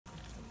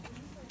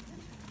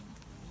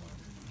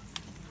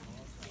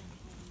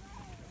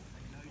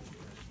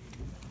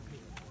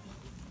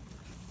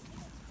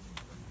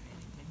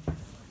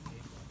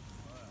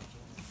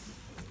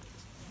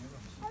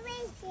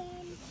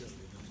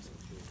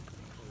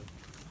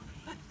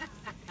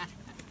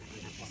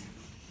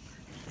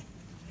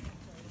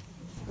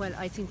Well,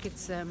 I think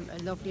it's a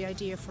lovely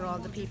idea for all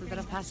the people that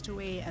have passed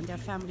away and their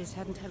families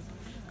hadn't have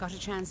got a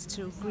chance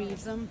to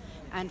grieve them,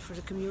 and for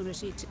the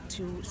community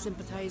to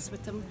sympathise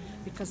with them,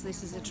 because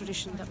this is a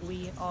tradition that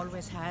we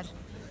always had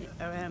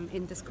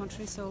in this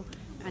country. So,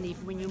 and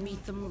even when you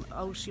meet them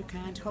out, you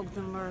can't hug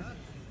them or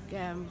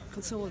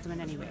console them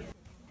in any way.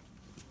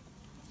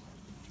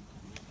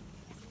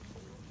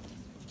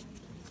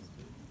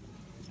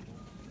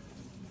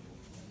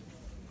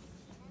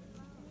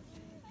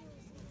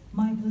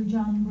 Michael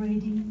John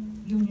Brady,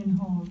 Union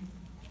Hall.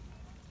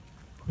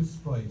 Chris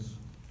Bright,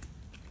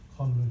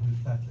 Conway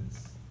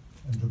Flatlets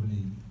and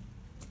Drummond.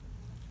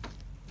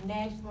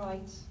 Ned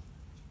Bright,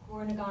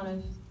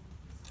 Cornagonov,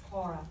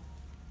 Cora.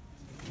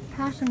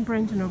 Pat and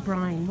Brendan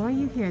O'Brien, why are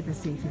you here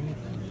this evening?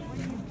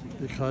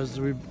 Because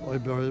I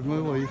buried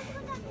my wife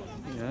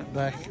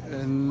back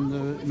in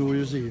New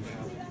Year's Eve.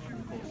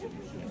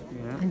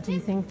 And do you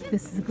think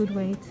this is a good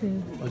way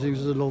to... I think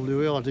it's a lovely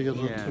way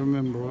altogether to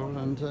remember her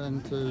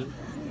and to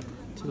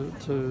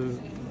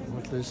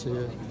what they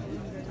say,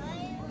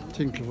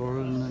 think of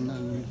her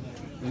and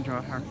enjoy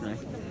her tonight.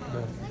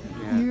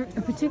 You're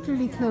a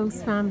particularly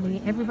close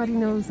family. Everybody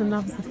knows and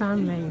loves the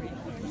family.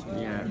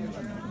 Yeah.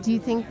 Do you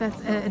think that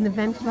an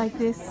event like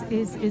this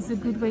is a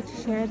good way to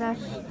share that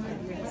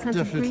sense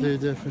of grief?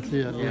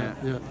 Definitely,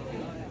 yeah.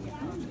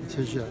 It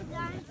is, yeah.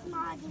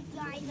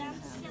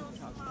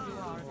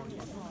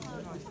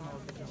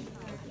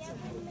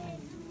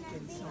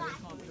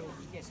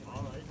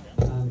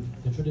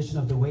 The tradition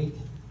of the wake,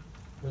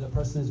 where the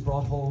person is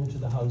brought home to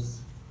the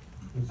house,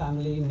 and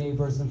family,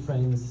 neighbours and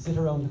friends sit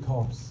around the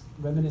corpse,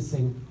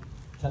 reminiscing,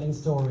 telling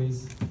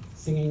stories,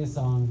 singing a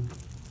song,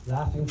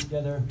 laughing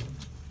together,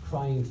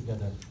 crying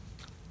together,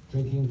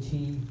 drinking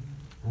tea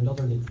and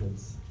other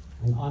liquids,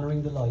 and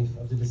honouring the life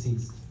of the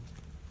deceased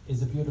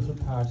is a beautiful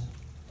part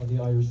of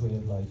the Irish way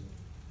of life.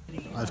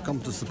 I've come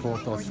to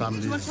support those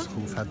families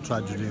who've had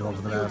tragedy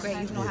over the last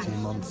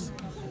 18 months.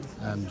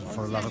 And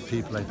for a lot of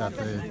people like that,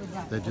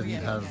 they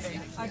didn't have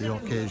the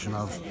occasion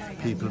of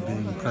people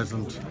being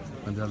present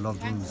when their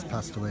loved ones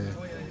passed away.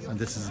 And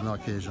this is an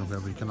occasion where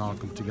we can all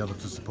come together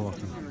to support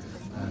them.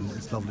 And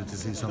it's lovely to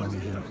see so many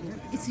here.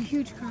 It's a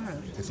huge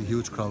crowd. It's a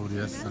huge crowd,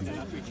 yes. And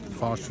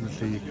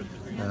fortunately,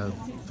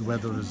 the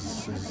weather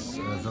is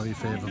very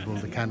favourable.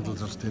 The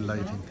candles are still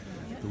lighting.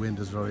 The wind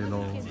is very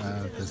low.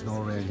 There's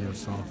no rain here,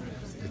 so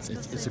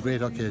it's a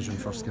great occasion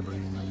for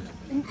Skibbereen.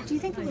 And do you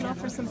think it will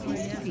offer some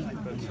peace to people?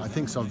 I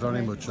think so,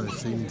 very much. I've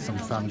seen some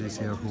families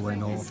here who I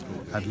know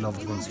had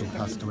loved ones who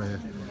passed away,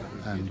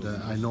 and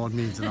I know it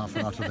means an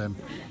awful lot to them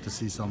to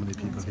see so many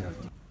people here.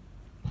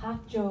 Pat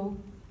Joe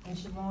and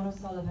Siobhan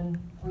O'Sullivan,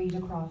 Breed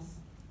Across.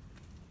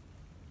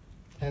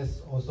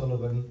 Tess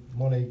O'Sullivan,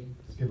 Monig,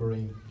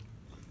 Skibbereen.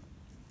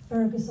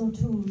 Fergus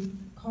O'Toole,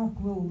 Cork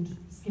Road,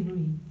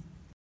 Skibbereen.